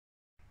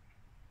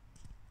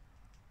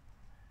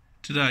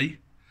today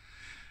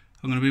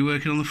I'm going to be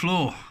working on the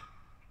floor,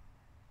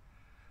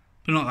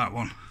 but not that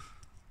one,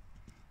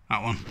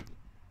 that one.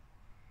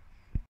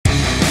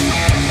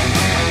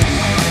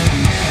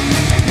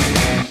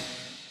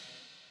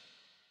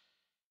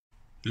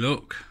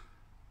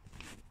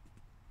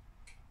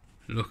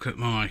 Look at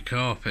my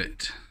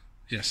carpet.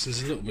 Yes,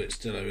 there's a little bit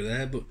still over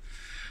there, but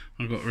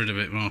I got rid of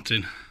it,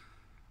 Martin.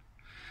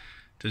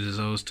 Did as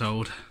I was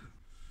told.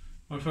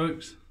 Hi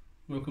folks,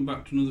 welcome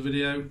back to another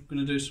video. I'm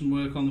going to do some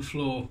work on the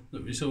floor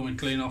that we saw me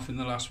clean off in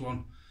the last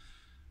one.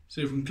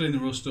 See if we can clean the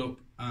rust up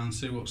and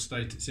see what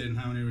state it's in,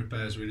 how many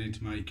repairs we need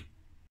to make.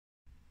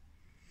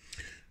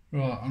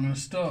 Right, I'm going to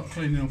start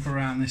cleaning up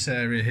around this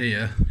area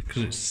here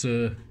because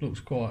it looks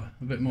quite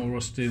a bit more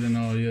rusty than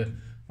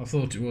I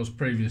thought it was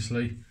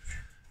previously.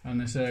 And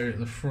this area at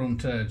the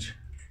front edge.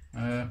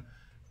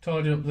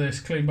 Tidy up this,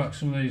 clean back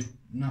some of these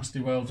nasty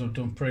welds I've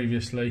done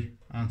previously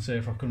and see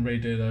if I can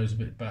redo those a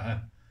bit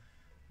better.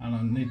 And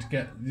I need to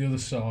get the other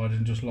side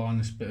and just line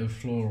this bit of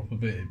floor up a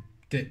bit. It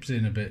dips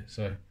in a bit,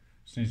 so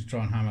just need to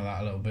try and hammer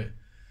that a little bit.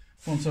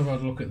 Once I've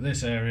had a look at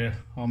this area,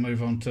 I'll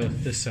move on to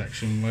this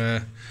section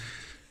where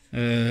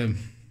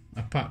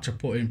a patch I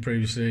put in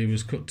previously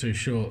was cut too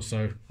short,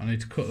 so I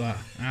need to cut that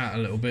out a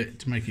little bit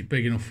to make it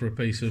big enough for a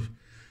piece of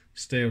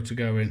steel to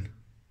go in.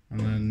 And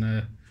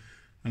then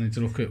I need to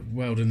look at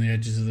welding the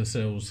edges of the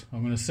sills.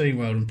 I'm going to seam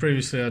weld, and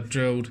previously I'd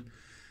drilled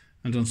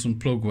and done some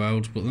plug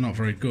welds, but they're not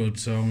very good,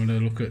 so I'm going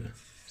to look at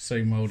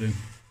seam welding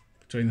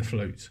between the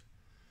flutes.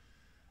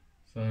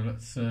 So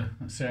let's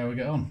see how we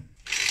get on.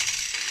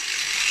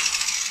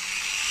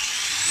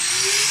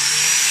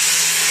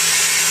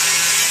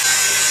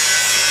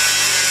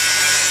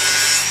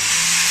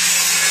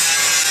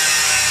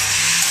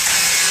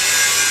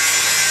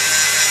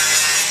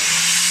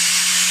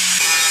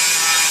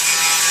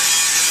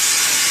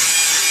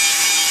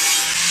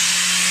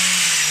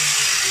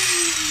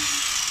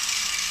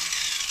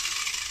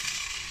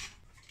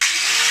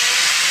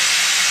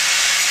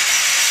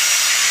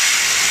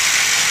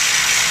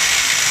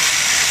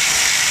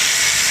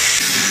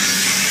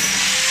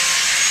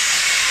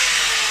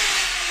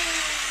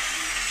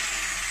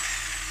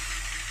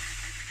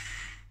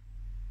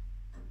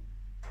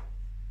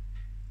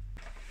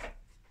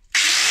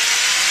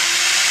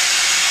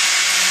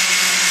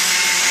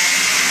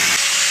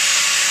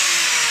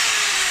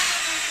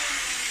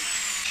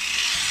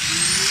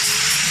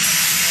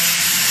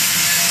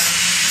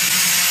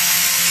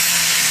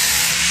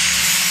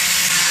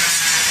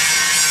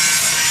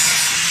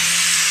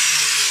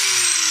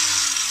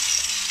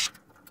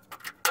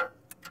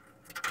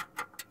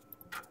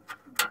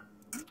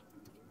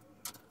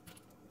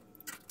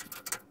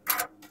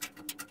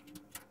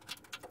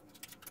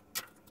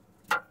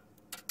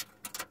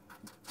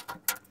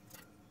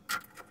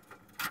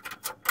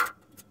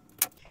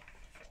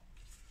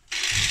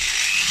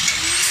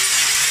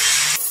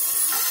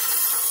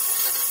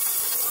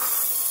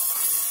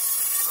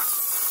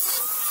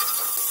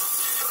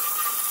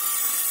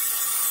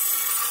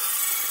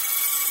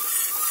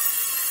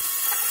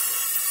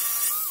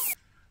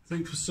 I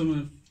think for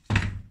some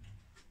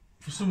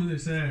of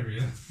this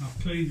area, I've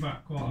cleaned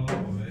back quite a lot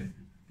of it,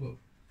 but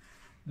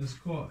it's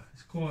quite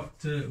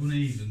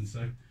uneven.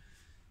 So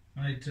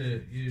I need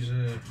to use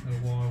a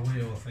wire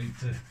wheel, I think,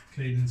 to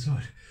clean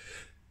inside.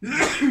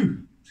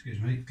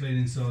 Excuse me, clean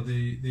inside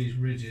these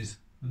ridges.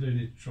 I do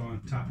need to try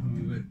and tap them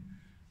a bit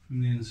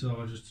from the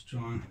inside just to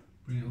try and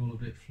bring it all a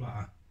bit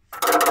flatter.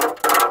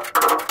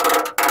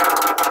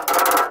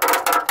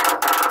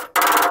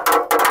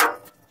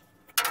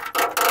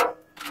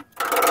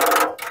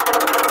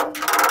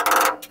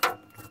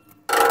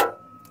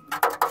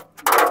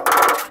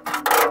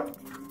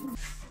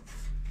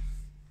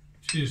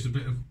 Used a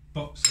bit of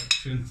box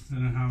section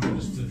and a hammer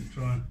just to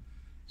try and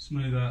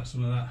smooth out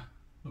some of that.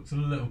 Looks a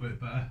little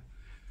bit better.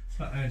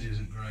 That edge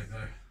isn't great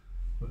though,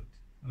 but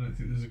I don't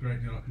think there's a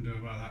great deal I can do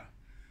about that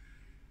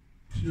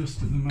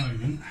just at the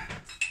moment.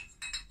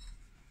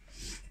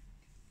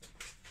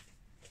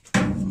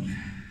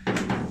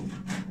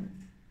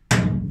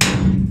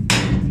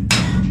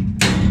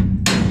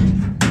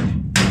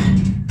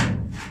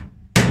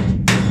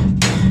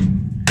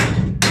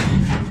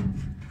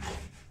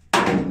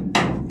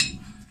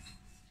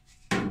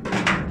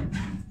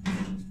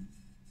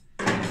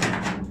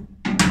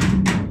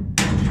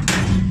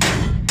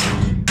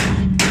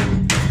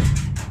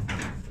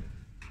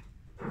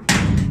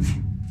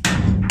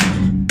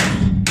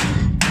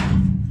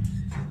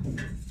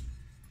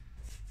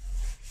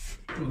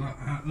 That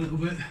out a little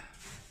bit.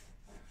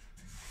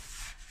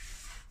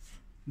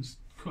 Just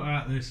cut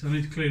out this. I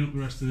need to clean up the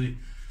rest of the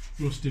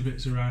rusty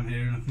bits around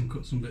here, and I can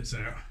cut some bits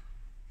out.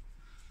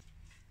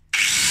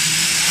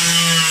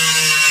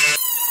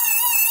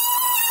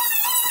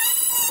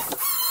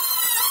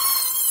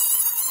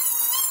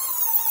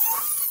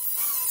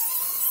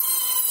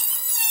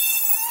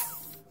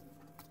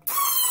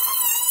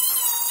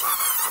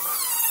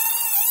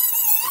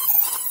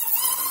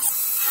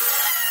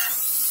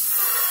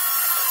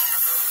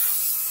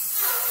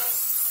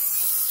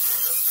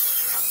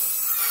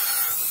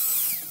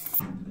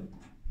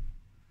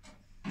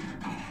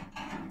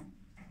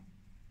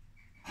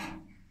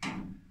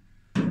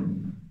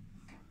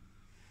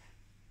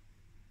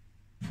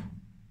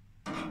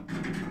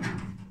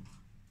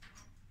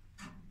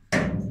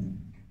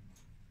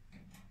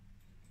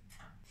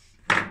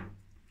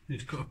 need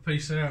to cut a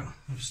piece out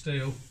of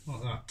steel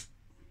like that.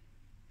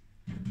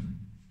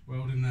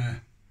 Weld in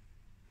there.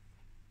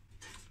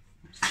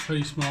 There's a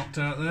piece marked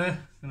out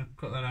there. Going to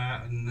cut that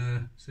out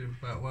and see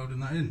about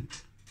welding that in.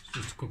 It's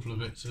just a couple of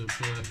bits of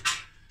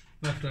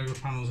leftover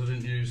panels I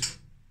didn't use.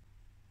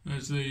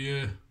 There's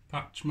the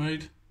patch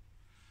made.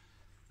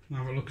 I'll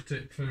have a look at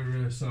it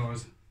for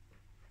size.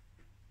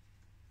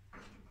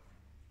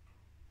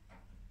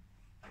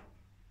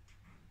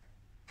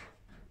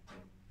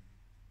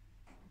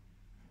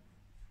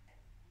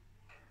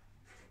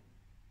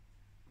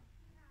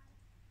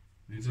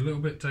 Needs a little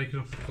bit taken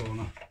off the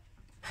corner.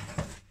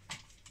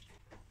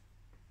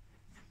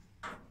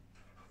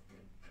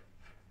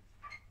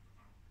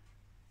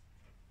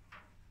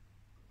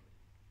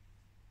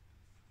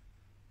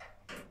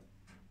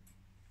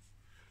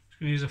 Just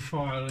going to use a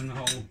file in the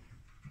hole.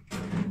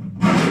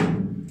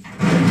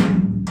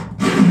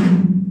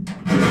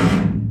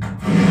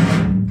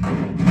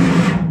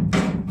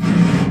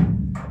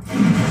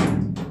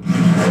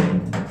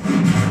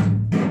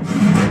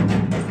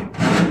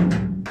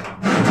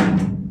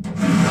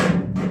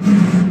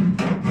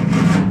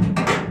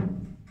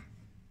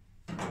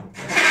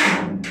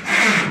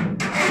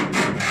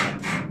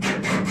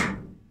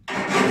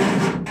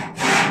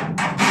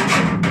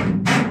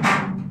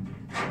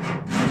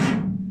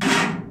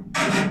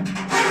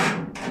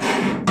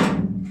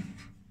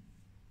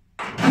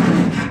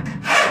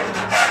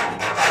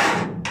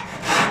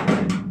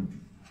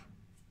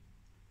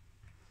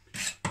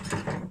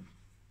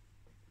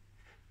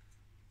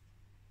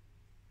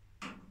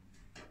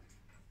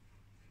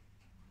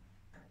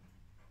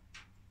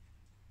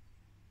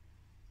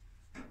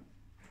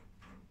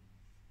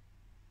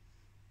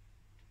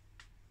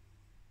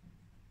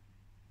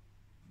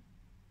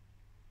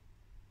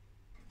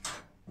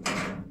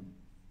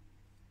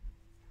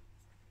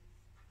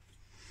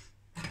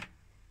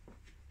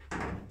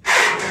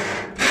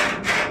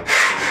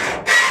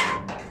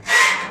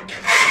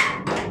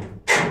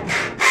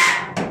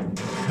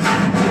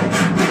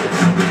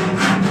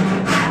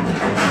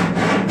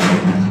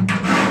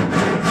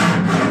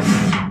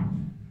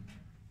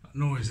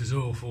 Noise is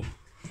awful.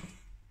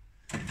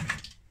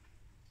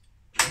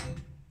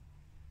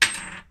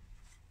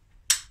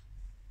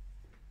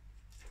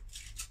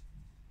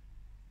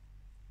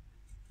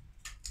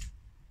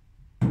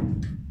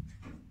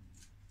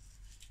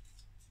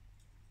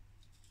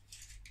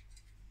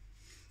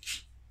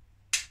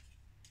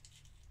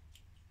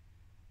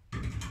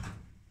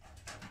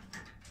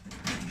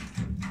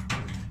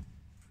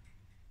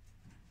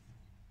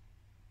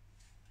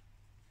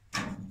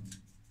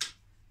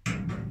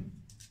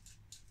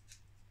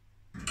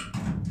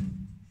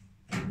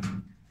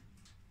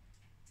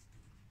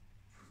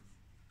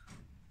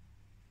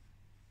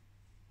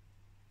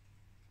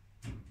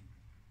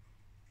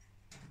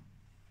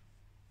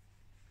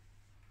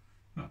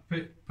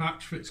 That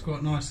patch fits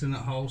quite nicely in that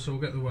hole, so we'll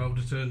get the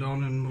welder turned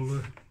on and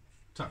we'll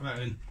tack that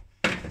in.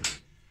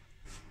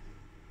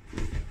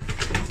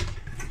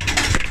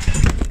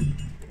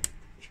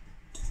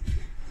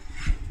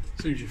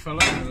 As soon as you fell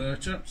out of there,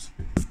 chaps.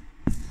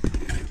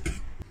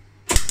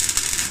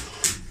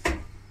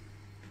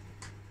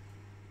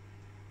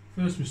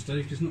 First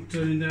mistake is not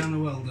turning down the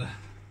welder.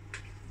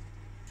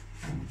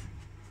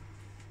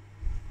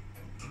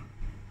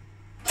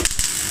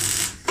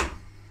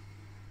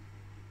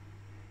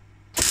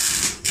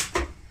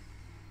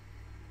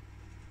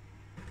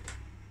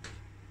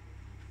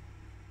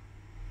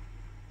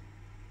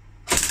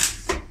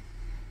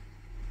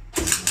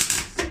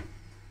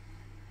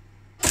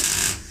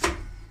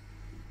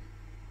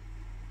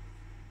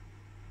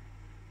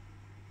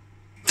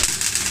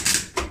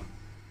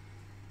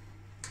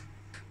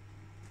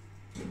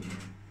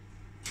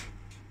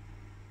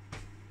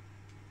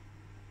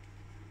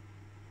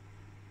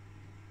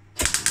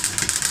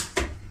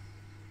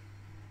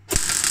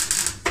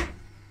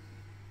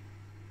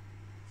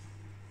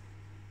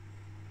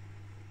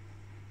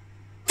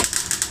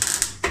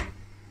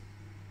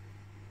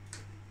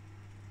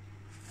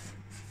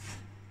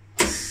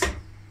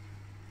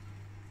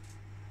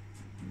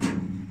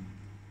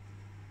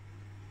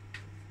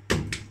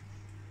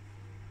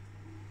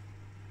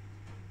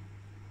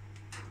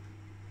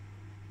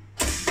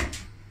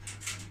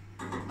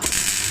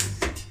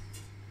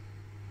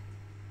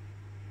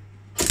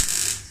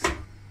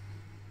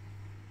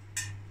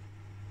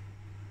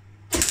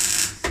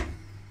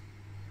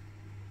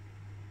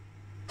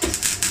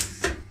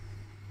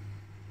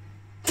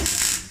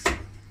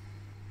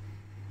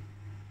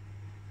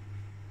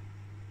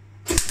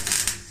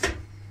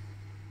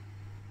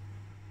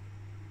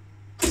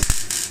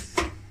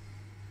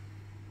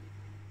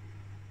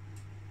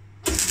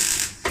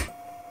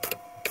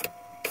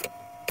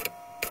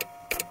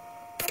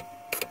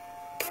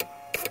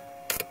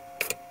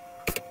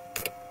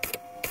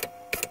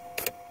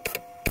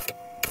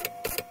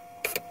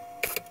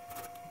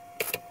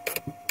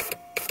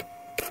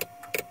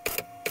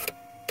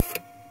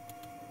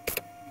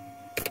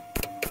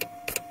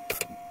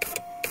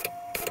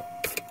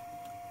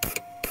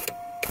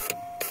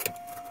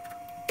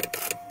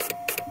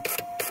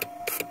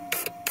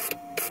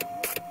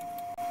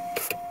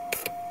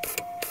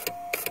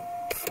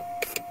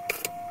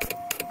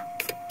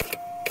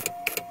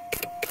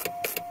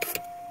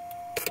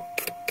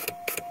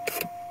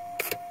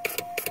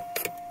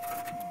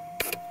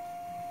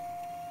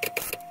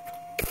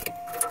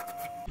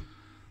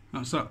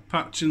 That's that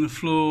patch in the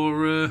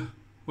floor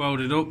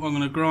welded up. I'm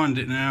going to grind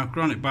it now,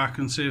 grind it back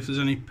and see if there's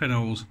any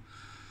pinholes.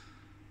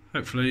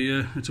 Hopefully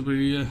it'll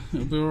be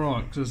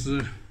alright, because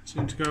it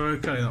seemed to go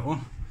okay, that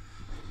one.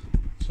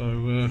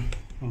 So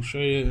I'll show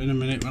you in a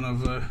minute when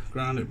I've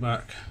ground it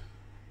back.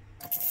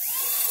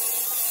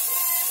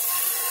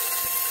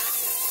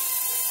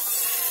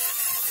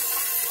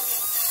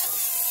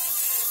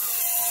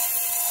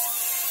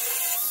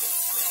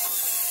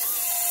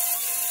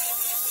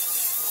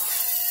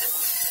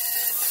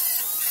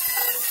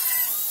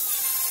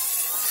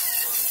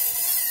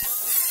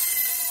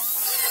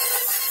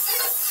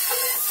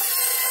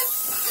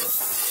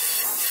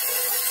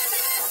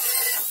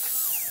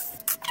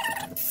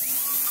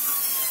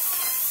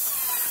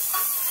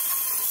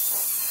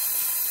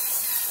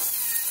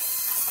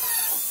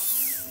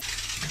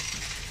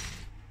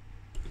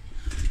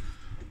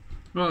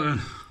 Right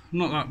then,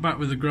 knock that back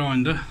with the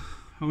grinder.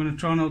 I'm going to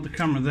try and hold the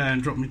camera there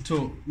and drop me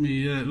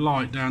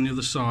light down the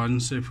other side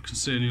and see if I can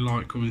see any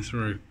light coming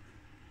through.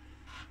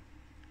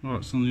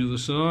 Light's on the other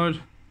side.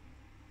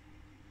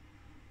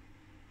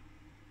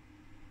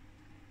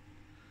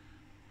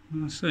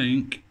 And I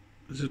think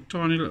there's a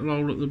tiny little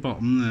hole at the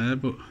bottom there,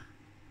 but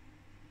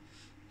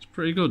it's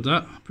pretty good,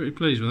 that. Pretty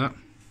pleased with that.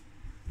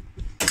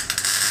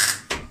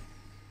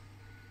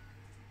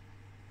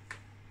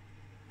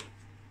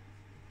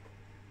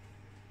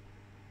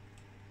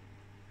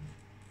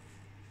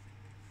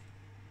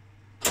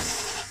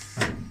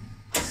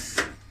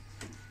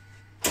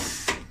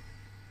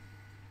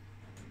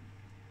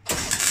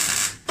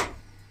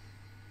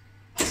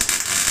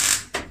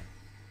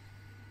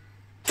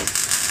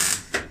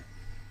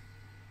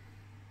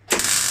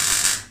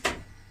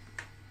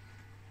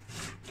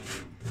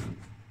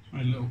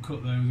 Made a little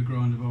cut there with the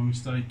grinder by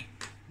mistake.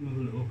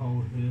 Another little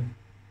hole here.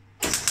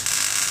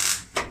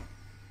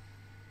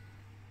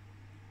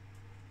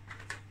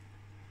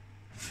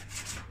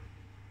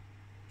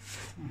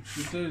 That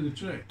should do the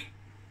trick.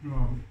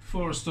 Right,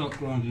 before I start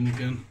grinding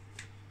again,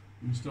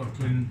 I'm going to start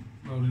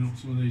welding up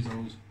some of these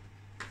holes.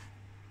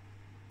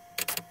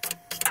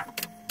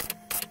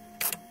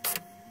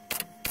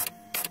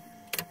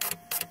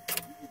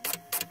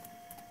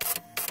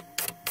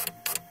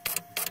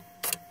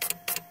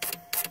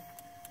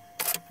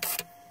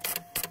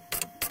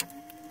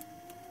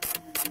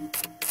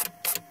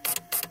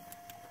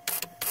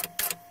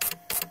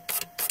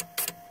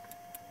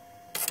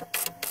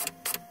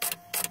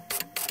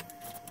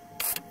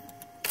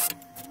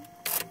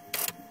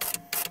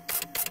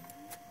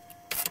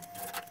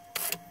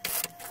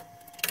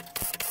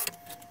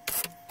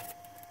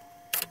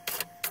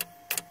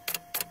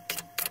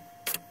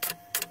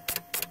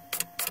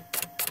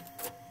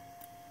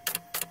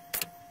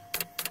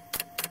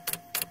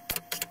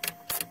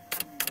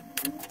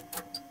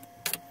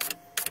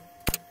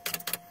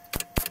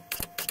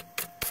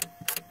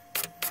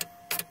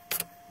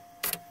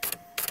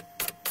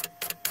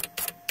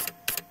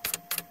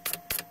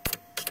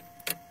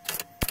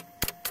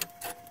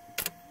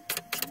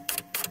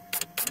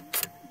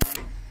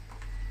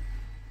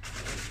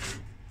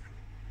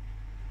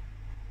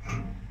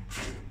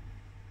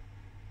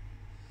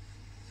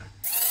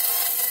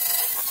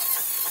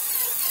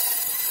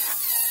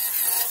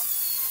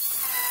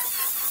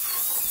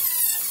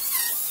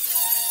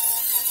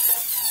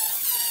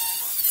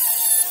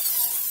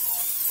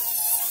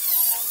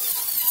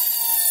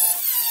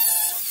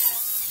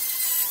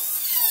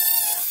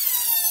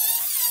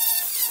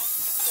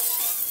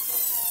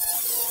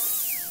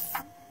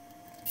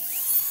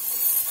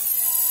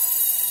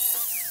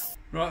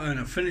 Right then,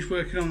 I've finished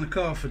working on the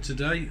car for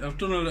today. I've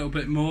done a little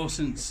bit more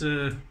since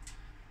we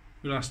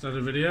last had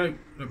a video.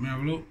 Let me have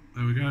a look.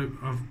 There we go.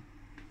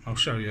 I'll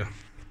show you.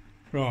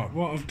 Right,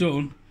 what I've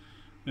done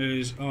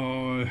is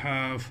I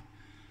have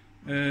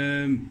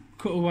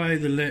cut away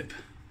the lip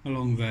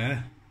along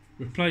there,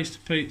 replaced the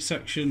peat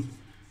section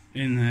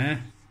in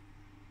there,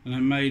 and I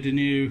made a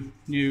new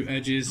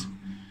edges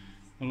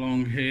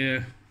along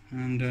here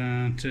and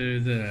down to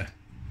there.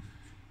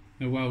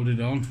 They're welded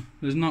on.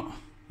 There's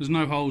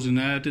no holes in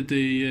there. I did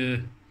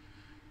the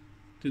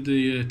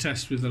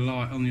test with the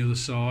light on the other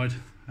side,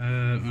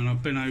 and I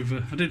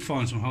did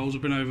find some holes.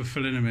 I've been over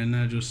filling them in.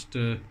 They're just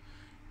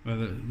where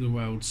the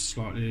weld's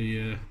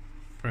slightly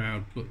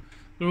proud, but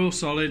they're all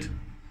solid.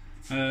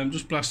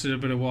 Just blasted a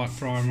bit of white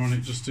primer on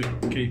it just to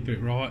keep it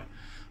right.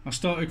 I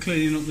started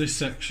cleaning up this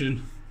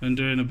section and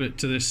doing a bit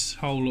to this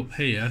hole up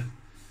here,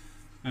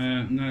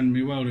 and then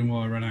my welding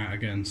wire ran out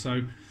again,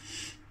 so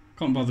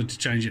can't bother to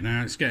change it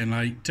now. It's getting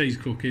late, tea's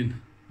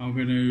cooking. I'm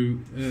going to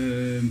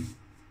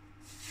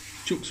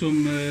chuck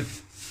some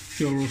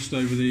pure rust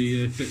over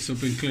the bits I've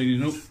been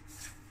cleaning up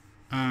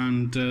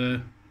and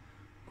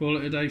call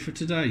it a day for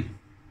today.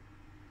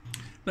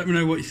 Let me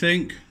know what you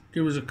think,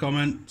 give us a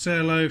comment, say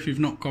hello if you've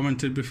not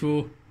commented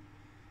before,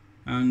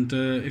 and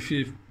if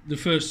you've the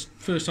first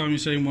time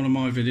you've seen one of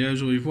my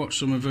videos or you've watched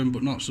some of them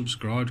but not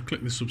subscribed,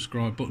 click the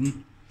subscribe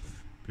button.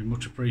 Be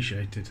much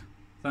appreciated.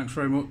 Thanks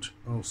very much.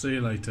 I'll see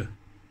you later.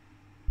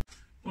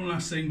 One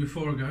last thing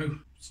before I go.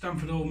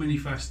 Stamford Hall Mini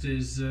Fest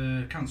is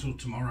cancelled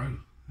tomorrow.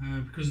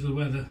 because of the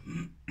weather.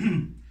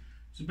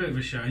 It's a bit of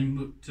a shame,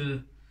 but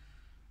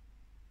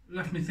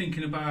left me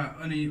thinking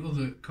about any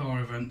other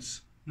car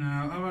events.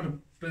 Now, I've had a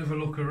bit of a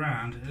look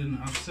around and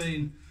I've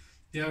seen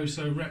the Oh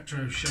So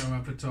Retro show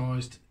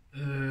advertised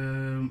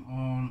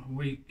on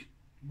week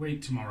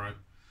tomorrow.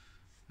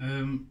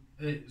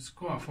 It's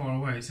quite far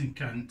away, it's in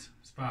Kent,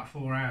 it's about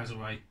 4 hours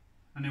away.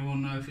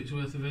 Anyone know if it's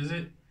worth a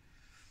visit?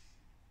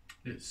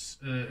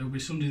 It'll be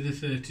Sunday the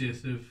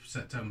 30th of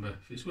September.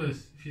 If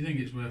you think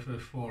it's worth a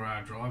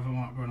 4-hour drive, I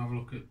might go and have a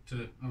look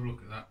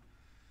at that.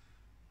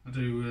 I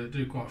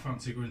do quite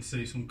fancy going to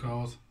see some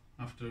cars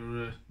after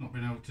not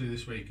being able to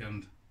this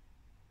weekend.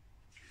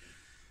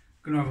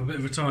 Going to have a bit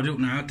of a tidy up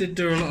now. I did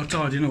do a lot of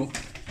tidying up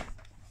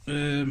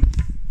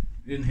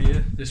in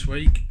here this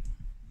week.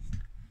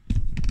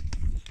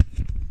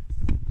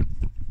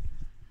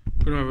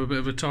 Going to have a bit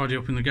of a tidy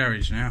up in the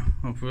garage now.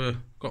 I've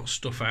got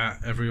stuff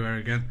out everywhere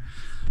again.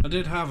 I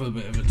did have a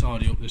bit of a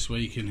tidy up this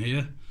week in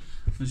here,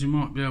 as you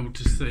might be able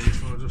to see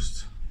if I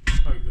just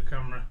poke the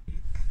camera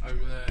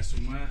over there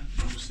somewhere.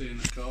 I'm just seeing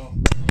the car.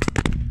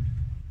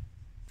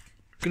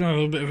 Going to have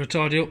a bit of a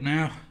tidy up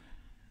now.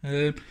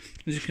 As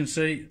you can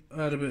see,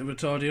 I had a bit of a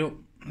tidy up.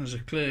 There's a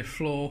clear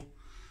floor,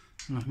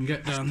 and I can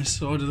get down this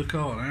side of the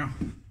car now,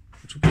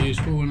 which will be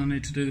useful when I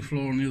need to do the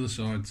floor on the other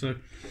side. So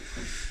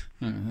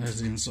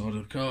there's the inside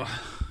of the car.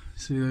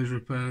 See those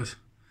repairs?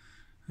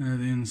 The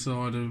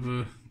inside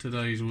of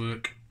today's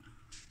work.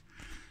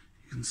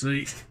 You can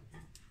see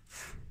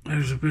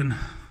those are the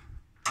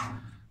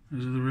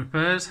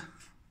repairs.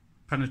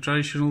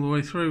 Penetration all the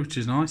way through, which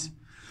is nice.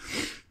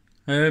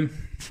 I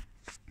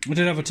did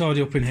have a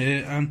tidy up in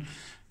here, and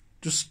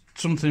just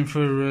something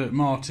for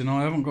Martin.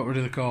 I haven't got rid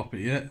of the carpet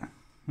yet.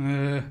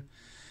 I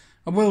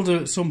will do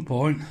at some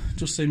point. It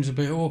just seems a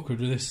bit awkward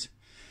with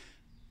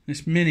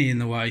this Mini in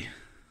the way.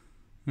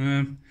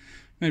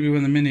 Maybe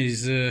when the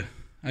Mini's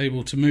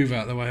able to move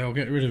out of the way, I'll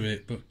get rid of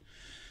it. But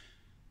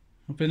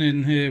I've been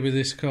in here with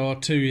this car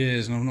 2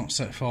 years and I've not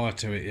set fire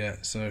to it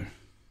yet, so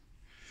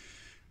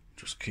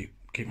just keep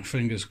my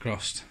fingers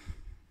crossed.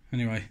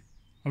 Anyway,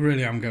 I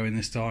really am going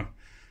this time.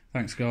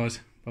 Thanks guys,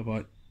 bye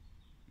bye.